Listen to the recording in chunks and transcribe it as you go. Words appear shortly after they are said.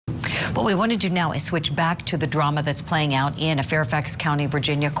What we want to do now is switch back to the drama that's playing out in a Fairfax County,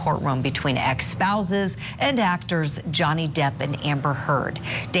 Virginia courtroom between ex-spouses and actors Johnny Depp and Amber Heard.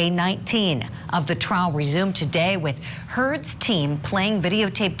 Day 19 of the trial resumed today with Heard's team playing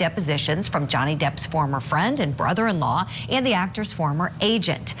videotape depositions from Johnny Depp's former friend and brother-in-law and the actor's former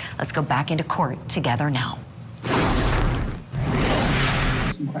agent. Let's go back into court together now.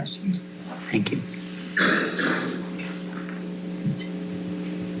 Ask some questions. Thank you.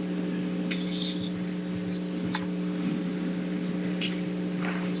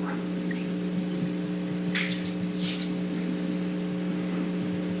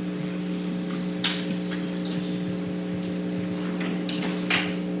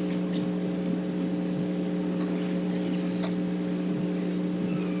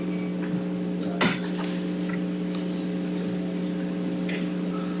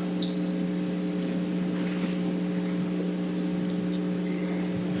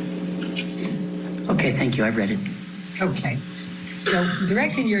 Okay, thank you. I've read it. Okay. So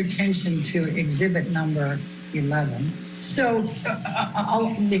directing your attention to exhibit number 11. So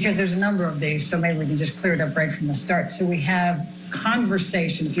because there's a number of these, so maybe we can just clear it up right from the start. So we have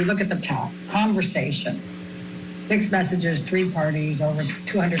conversation. If you look at the top, conversation, 6 messages, 3 parties, over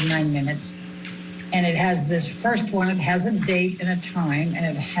 209 minutes. And it has this first one, it has a date and a time, and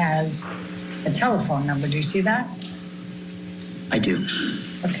it has a telephone number. Do you see that? I do.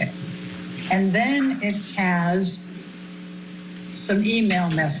 Okay. And then it has some email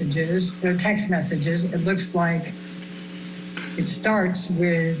messages, or text messages. It looks like it starts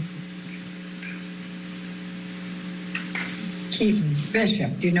with Keith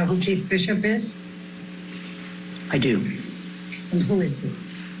Bishop. Do you know who Keith Bishop is? I do. And who is he?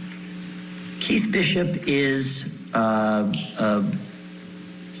 Keith Bishop is a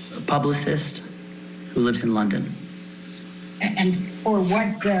publicist who lives in London. And for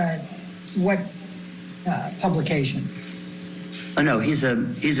what publication? Oh no, he's a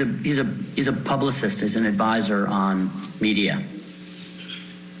publicist. He's an advisor on media.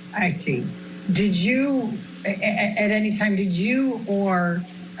 I see. Did you, at any time, did you or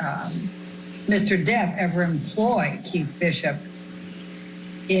Mr. Depp ever employ Keith Bishop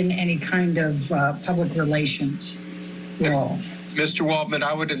in any kind of public relations role? Mr. Waldman,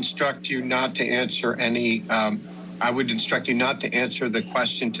 I would instruct you not to answer any. I would instruct you not to answer the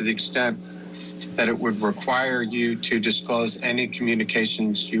question to the extent that it would require you to disclose any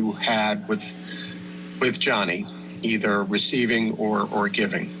communications you had with Johnny, either receiving or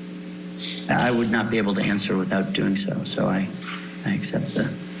giving. I would not be able to answer without doing so, so I accept the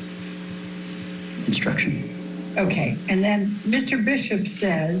instruction. Okay, and then Mr. Bishop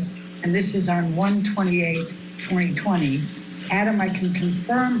says, and this is on 1/28/2020, Adam, I can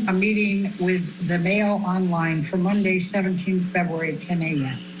confirm a meeting with the Mail Online for Monday, 17th February at 10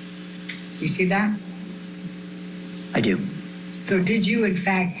 a.m. You see that? I do. So did you, in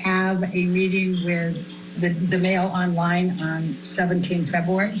fact, have a meeting with the Mail Online on 17th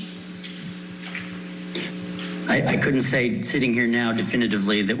February? I couldn't say sitting here now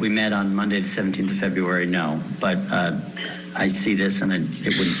definitively that we met on Monday, the 17th of February, no. But I see this, and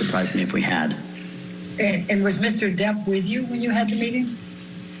it wouldn't surprise me if we had. And was Mr. Depp with you when you had the meeting?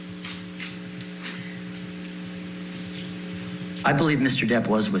 I believe Mr. Depp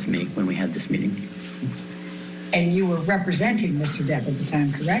was with me when we had this meeting. And you were representing Mr. Depp at the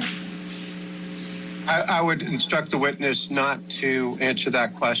time, correct? I would instruct the witness not to answer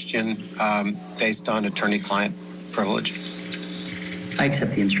that question based on attorney-client privilege. I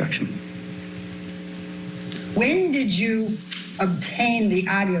accept the instruction. When did you obtain the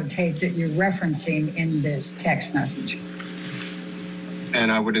audio tape that you're referencing in this text message?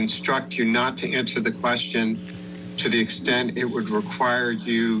 And I would instruct you not to answer the question to the extent it would require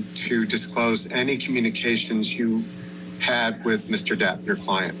you to disclose any communications you had with Mr. Depp, your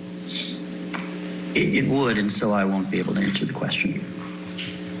client. It would, and so I won't be able to answer the question.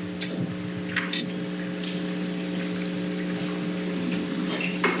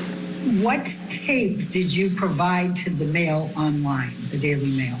 What tape did you provide to the Mail Online, the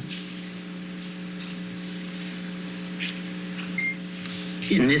Daily Mail?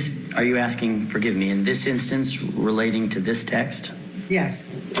 In this, are you asking, forgive me, in this instance relating to this text? Yes.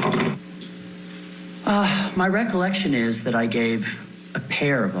 My recollection is that I gave a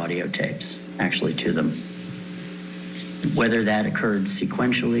pair of audio tapes, actually, to them. Whether that occurred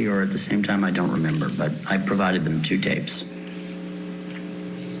sequentially or at the same time, I don't remember, but I provided them 2 tapes.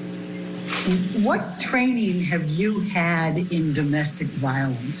 What training have you had in domestic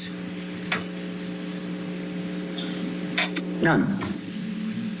violence? None.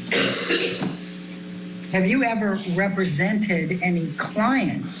 Have you ever represented any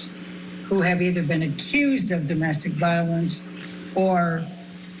clients who have either been accused of domestic violence or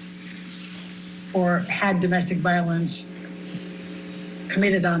had domestic violence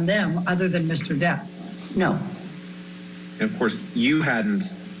committed on them other than Mr. Depp? No. And of course, you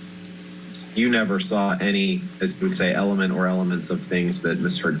never saw any, as you would say, element or elements of things that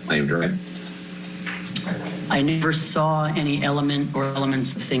Ms. Heard claimed, right? I never saw any element or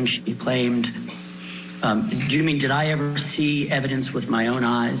elements of things she claimed. Do you mean, did I ever see evidence with my own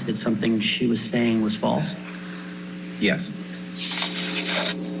eyes that something she was saying was false? Yes.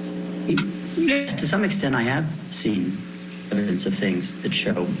 Yes, to some extent I have seen evidence of things that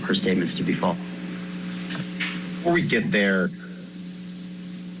show her statements to be false. Before we get there,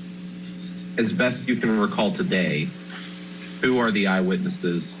 as best you can recall today, who are the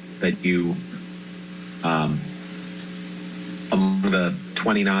eyewitnesses that you, among the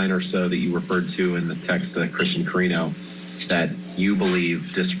 29 or so that you referred to in the text to Christian Carino, that you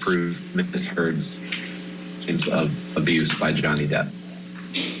believe disprove Ms. Heard's claims of abuse by Johnny Depp?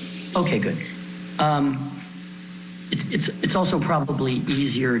 Okay, good. It's also probably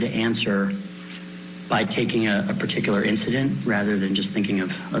easier to answer by taking a particular incident rather than just thinking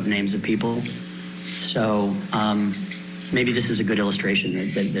of names of people. So maybe this is a good illustration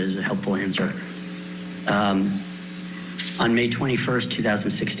that is a helpful answer. On May 21st,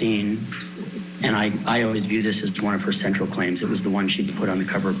 2016, and I always view this as one of her central claims. It was the one she put on the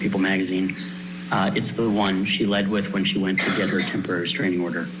cover of People magazine. It's the one she led with when she went to get her temporary restraining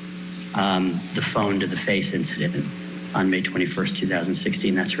order. The phone to the face incident on May 21st,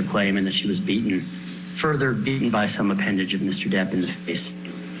 2016. That's her claim, and that she was further beaten by some appendage of Mr. Depp in the face,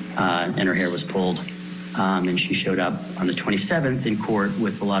 and her hair was pulled. And she showed up on the 27th in court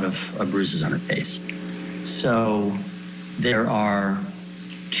with a lot of bruises on her face. So there are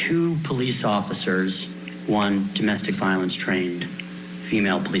 2 police officers, one domestic violence trained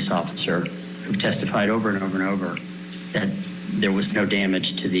female police officer, who've testified over and over and over that there was no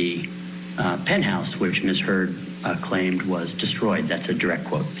damage to the penthouse, which Ms. Heard claimed was destroyed. That's a direct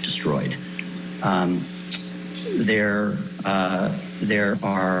quote, destroyed. There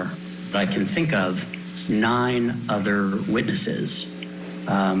are, that I can think of, 9 other witnesses,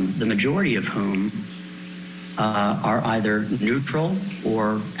 the majority of whom are either neutral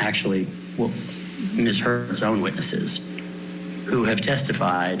or actually, well, Ms. Heard's own witnesses, who have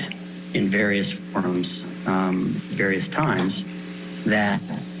testified in various forums, various times, that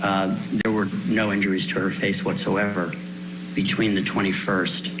there were no injuries to her face whatsoever between the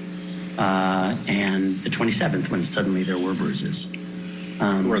 21st and the 27th, when suddenly there were bruises.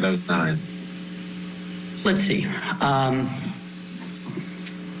 Who were those 9? Let's see.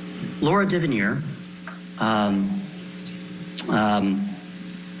 Laura Divinier,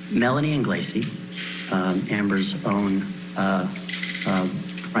 Melanie Inglesi, Amber's own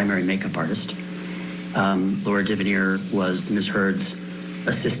primary makeup artist. Laura Divinier was Ms. Heard's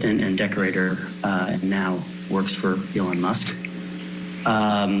assistant and decorator, and now works for Elon Musk.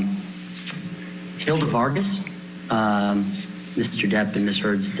 Hilda Vargas, Mr. Depp and Ms.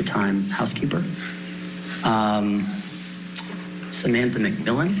 Heard's at the time housekeeper. Samantha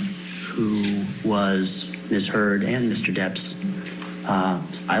McMillan, who was Ms. Heard and Mr. Depp's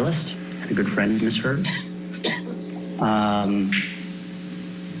stylist, and a good friend of Ms. Heard.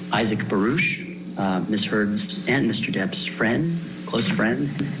 Isaac Baruch, Ms. Heard's and Mr. Depp's friend, close friend,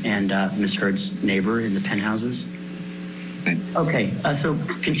 and Ms. Heard's neighbor in the penthouses. Okay, so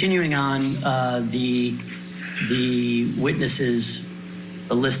continuing on, the witnesses,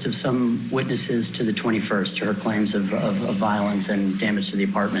 a list of some witnesses to the 21st, to her claims of violence and damage to the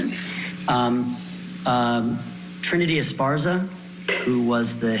apartment. Trinity Esparza, who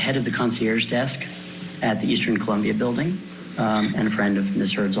was the head of the concierge desk at the Eastern Columbia building, and a friend of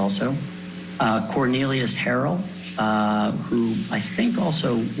Ms. Heard's also. Cornelius Harrell, who I think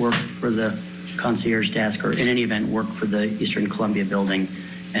also worked for the concierge desk, or in any event worked for the Eastern Columbia building,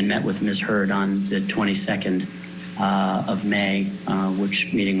 and met with Ms. Heard on the 22nd of May,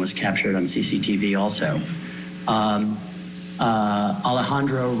 which meeting was captured on CCTV also.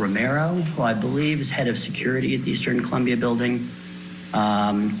 Alejandro Romero, who I believe is head of security at the Eastern Columbia building.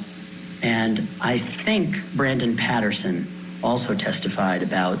 And I think Brandon Patterson also testified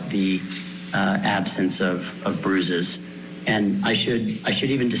about the absence of bruises. And I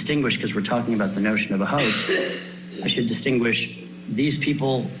should even distinguish, because we're talking about the notion of a hoax, I should distinguish these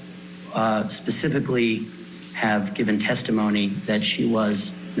people specifically have given testimony that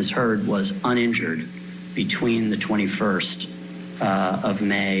Ms. Heard was uninjured between the 21st of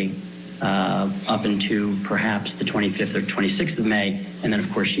May up into perhaps the 25th or 26th of May. And then, of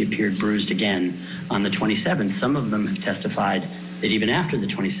course, she appeared bruised again on the 27th. Some of them have testified that even after the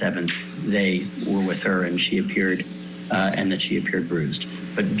 27th, they were with her and she appeared, and that she appeared bruised.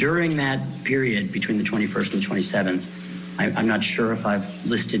 But during that period between the 21st and the 27th, I'm not sure if I've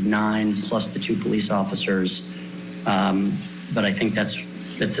listed 9 plus the 2 police officers, but I think that's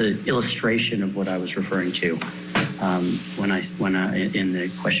an illustration of what I was referring to when I in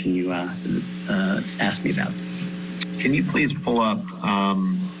the question you asked me about. Can you please pull up a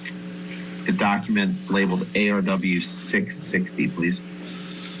document labeled ARW 660, please?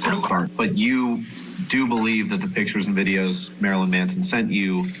 Sorry, but you do believe that the pictures and videos Marilyn Manson sent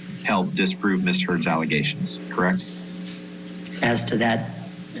you help disprove Ms. Heard's allegations, correct? As to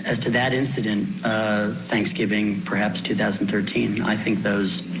that incident, Thanksgiving, perhaps 2013, I think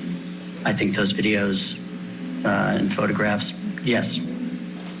those videos and photographs, yes,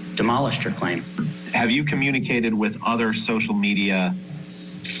 demolished her claim. Have you communicated with other social media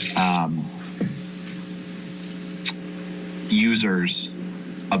users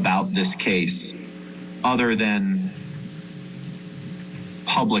about this case other than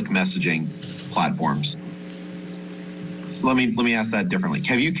public messaging platforms? Let me ask that differently.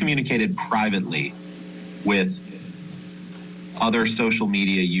 Have you communicated privately with other social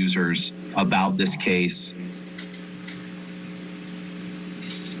media users about this case?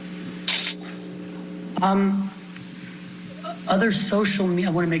 Other social media,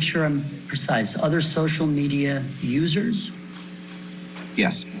 I want to make sure I'm precise. Other social media users?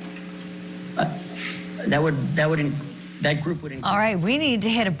 Yes. That group would include. All right, we need to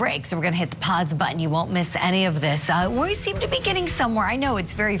hit a break, so we're going to hit the pause button. You won't miss any of this. We seem to be getting somewhere. I know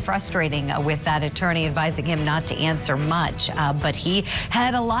it's very frustrating with that attorney advising him not to answer much, but he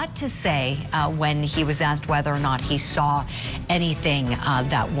had a lot to say when he was asked whether or not he saw anything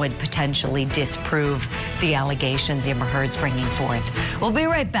that would potentially disprove the allegations Amber Heard's bringing forth. We'll be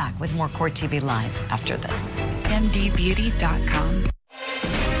right back with more Court TV Live after this. MDBeauty.com.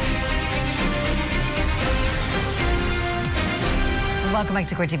 Welcome back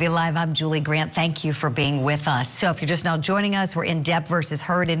to Court TV Live. I'm Julie Grant. Thank you for being with us. So if you're just now joining us, we're in Depp versus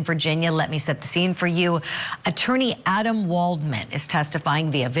Heard in Virginia. Let me set the scene for you. Attorney Adam Waldman is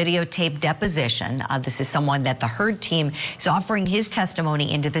testifying via videotape deposition. This is someone that the Heard team is offering his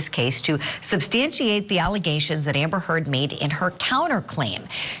testimony into this case to substantiate the allegations that Amber Heard made in her counterclaim.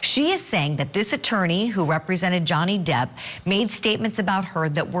 She is saying that this attorney who represented Johnny Depp made statements about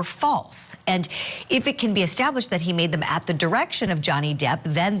Heard that were false. And if it can be established that he made them at the direction of Johnny Depp,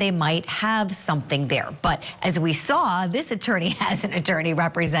 then they might have something there. But as we saw, this attorney has an attorney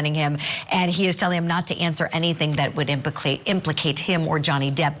representing him, and he is telling him not to answer anything that would implicate him or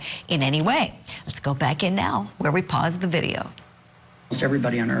Johnny Depp in any way. Let's go back in now, where we pause the video. Almost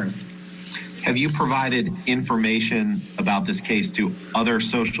everybody on earth. Have you provided information about this case to other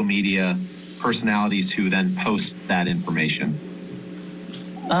social media personalities who then post that information?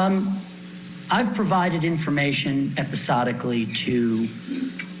 I've provided information episodically to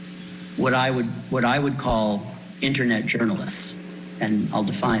what I would call internet journalists, and I'll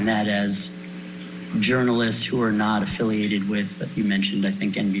define that as journalists who are not affiliated with, you mentioned, I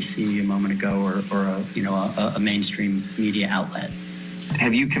think, NBC a moment ago, or a mainstream media outlet.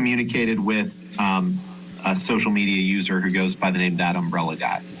 Have you communicated with a social media user who goes by the name That Umbrella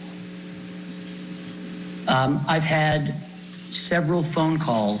Guy? I've had several phone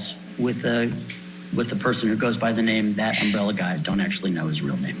calls with the person who goes by the name That Umbrella Guy. I don't actually know his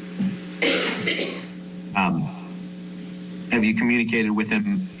real name. Have you communicated with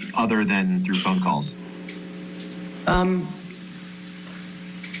him other than through phone calls? I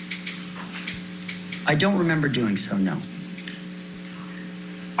don't remember doing so, no.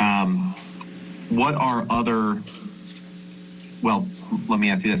 What are other, well, let me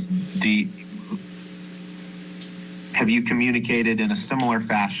ask you this. Have you communicated in a similar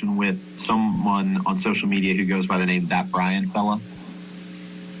fashion with someone on social media who goes by the name That Brian Fella?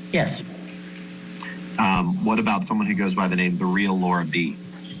 Yes. What about someone who goes by the name The Real Laura B?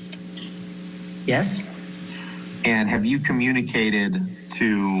 Yes. And have you communicated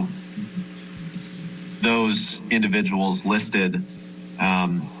to those individuals listed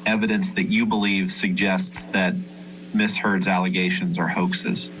evidence that you believe suggests that Ms. Heard's allegations are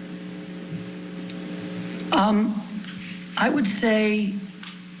hoaxes? I would say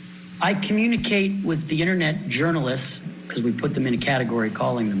I communicate with the internet journalists, because we put them in a category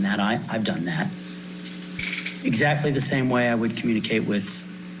calling them that. I've done that. Exactly the same way I would communicate with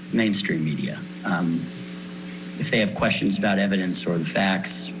mainstream media. If they have questions about evidence or the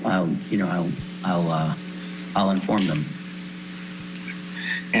facts, I'll inform them.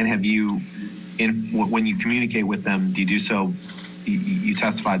 And have you, when you communicate with them, do you do so, you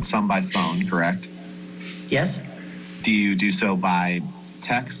testified some by phone, correct? Yes. Do you do so by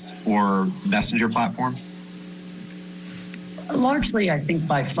text or messenger platform? Largely, I think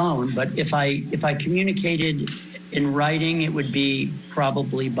by phone, but if I communicated in writing, it would be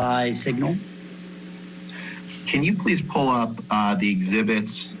probably by signal. Can you please pull up the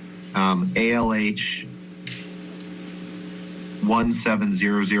exhibits ALH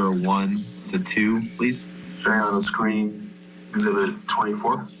 17001 to 2, please? Showing on the screen, exhibit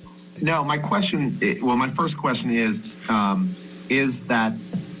 24. No, my question, well, my first question is that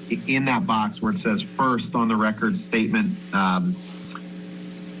in that box where it says first on the record statement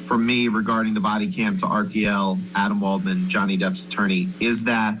from me regarding the body cam to RTL, Adam Waldman, Johnny Depp's attorney, is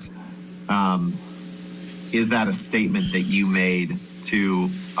that a statement that you made to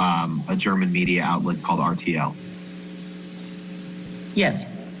a German media outlet called RTL? Yes.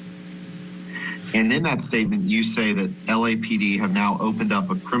 And in that statement, you say that LAPD have now opened up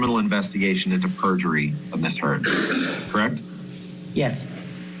a criminal investigation into perjury of Ms. Heard, correct? Yes.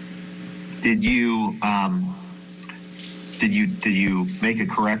 Did you make a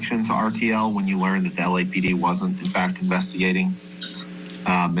correction to RTL when you learned that the LAPD wasn't in fact investigating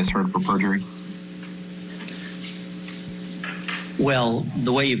Ms. Heard for perjury? Well,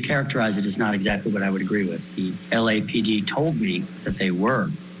 the way you've characterized it is not exactly what I would agree with. The LAPD told me that they were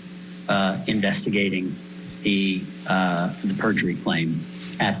investigating the perjury claim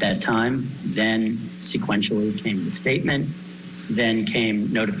at that time. Then sequentially came the statement. Then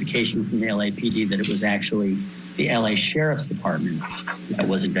came notification from the LAPD that it was actually the LA Sheriff's Department that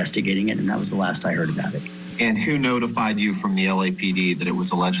was investigating it, and that was the last I heard about it. And who notified you from the LAPD that it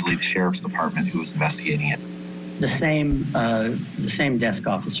was allegedly the Sheriff's Department who was investigating it? The same desk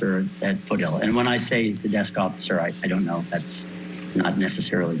officer at Foothill. And when I say he's the desk officer, I don't know if that's not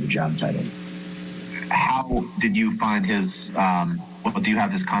necessarily the job title. How did you find his, do you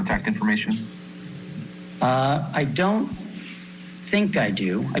have his contact information? I don't think I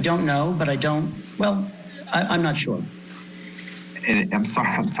do. I don't know, but I don't, well, I'm not sure. And I'm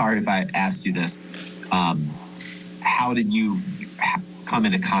sorry if I asked you this. How did you come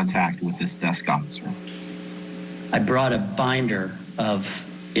into contact with this desk officer? I brought a binder of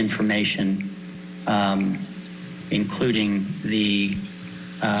information, including the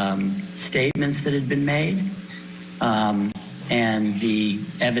statements that had been made and the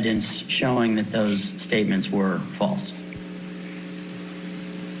evidence showing that those statements were false.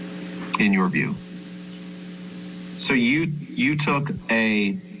 In your view? So you took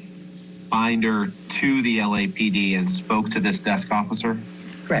a binder to the LAPD and spoke to this desk officer?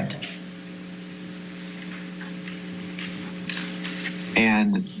 Correct.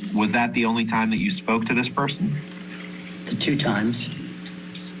 And was that the only time that you spoke to this person? The 2 times.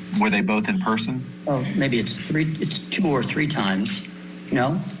 Were they both in person? Oh, maybe it's 2 or 3 times.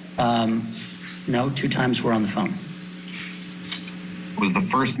 No, no, 2 times we're on the phone. Was the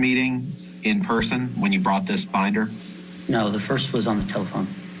first meeting in person when you brought this binder? No, the first was on the telephone.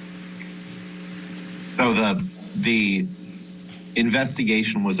 So the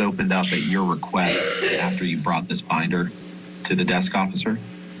investigation was opened up at your request after you brought this binder to the desk officer?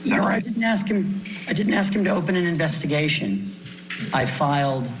 Is that right? I didn't ask him to open an investigation. I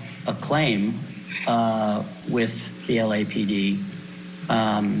filed a claim with the LAPD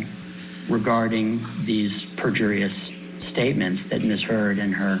regarding these perjurious statements that Ms. Heard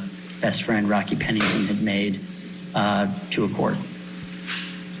and her best friend Rocky Pennington had made to a court.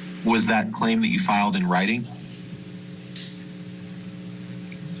 Was that claim that you filed in writing?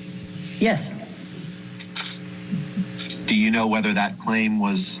 Yes. Do you know whether that claim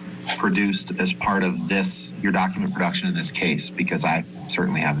was produced as part of your document production in this case? Because I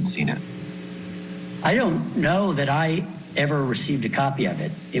certainly haven't seen it. I don't know that I ever received a copy of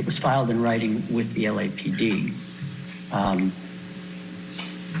it. It was filed in writing with the LAPD.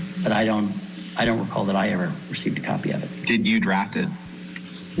 But I don't recall that I ever received a copy of it. Did you draft it?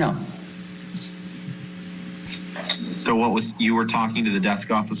 No. So you were talking to the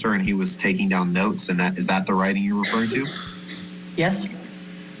desk officer and he was taking down notes, and is that the writing you're referring to? Yes.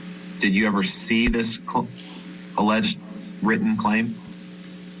 Did you ever see this alleged written claim?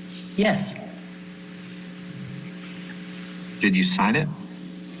 Yes. Did you sign it?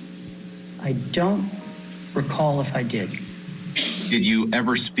 I don't recall if I did. Did you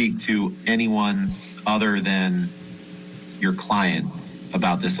ever speak to anyone other than your client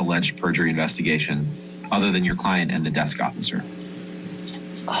about this alleged perjury investigation, other than your client and the desk officer?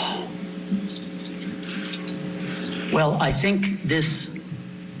 Oh. Well, I think this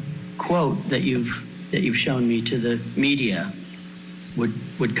quote that you've shown me to the media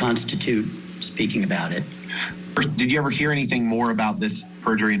would constitute speaking about it. Did you ever hear anything more about this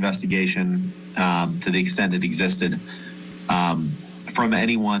perjury investigation, to the extent it existed, from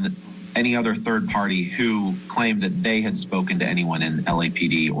anyone, any other third party who claimed that they had spoken to anyone in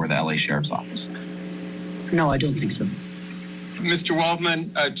LAPD or the LA Sheriff's Office? No, I don't think so. Mr.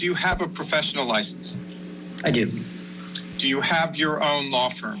 Waldman, do you have a professional license? I do. Do you have your own law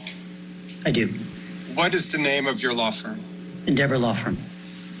firm? I do. What is the name of your law firm? Endeavor Law Firm.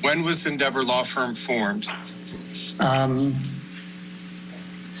 When was Endeavor Law Firm formed? I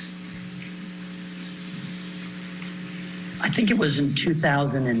think it was in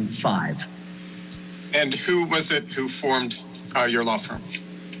 2005. And who was it who formed your law firm?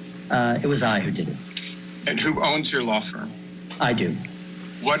 It was I who did it. And who owns your law firm? I do.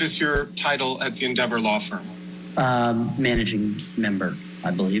 What is your title at the Endeavor Law Firm? Managing member, I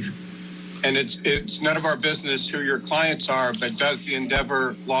believe. And it's none of our business who your clients are, but does the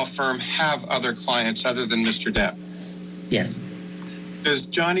Endeavor Law Firm have other clients other than Mr. Depp? Yes. Does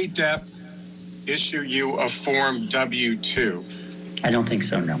Johnny Depp issue you a Form W-2? I don't think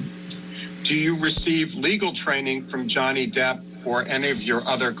so, no. Do you receive legal training from Johnny Depp or any of your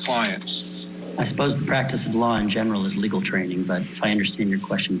other clients? I suppose the practice of law in general is legal training, but if I understand your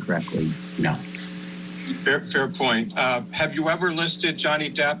question correctly, no. Fair point. Have you ever listed Johnny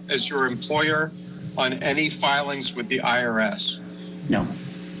Depp as your employer on any filings with the IRS? No.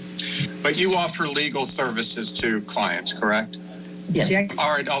 But you offer legal services to clients, correct? Yes.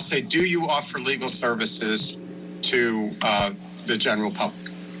 All right, I'll say, do you offer legal services to the general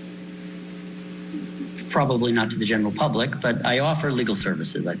public? Probably not to the general public, but I offer legal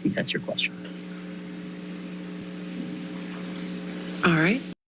services. I think that's your question. All right.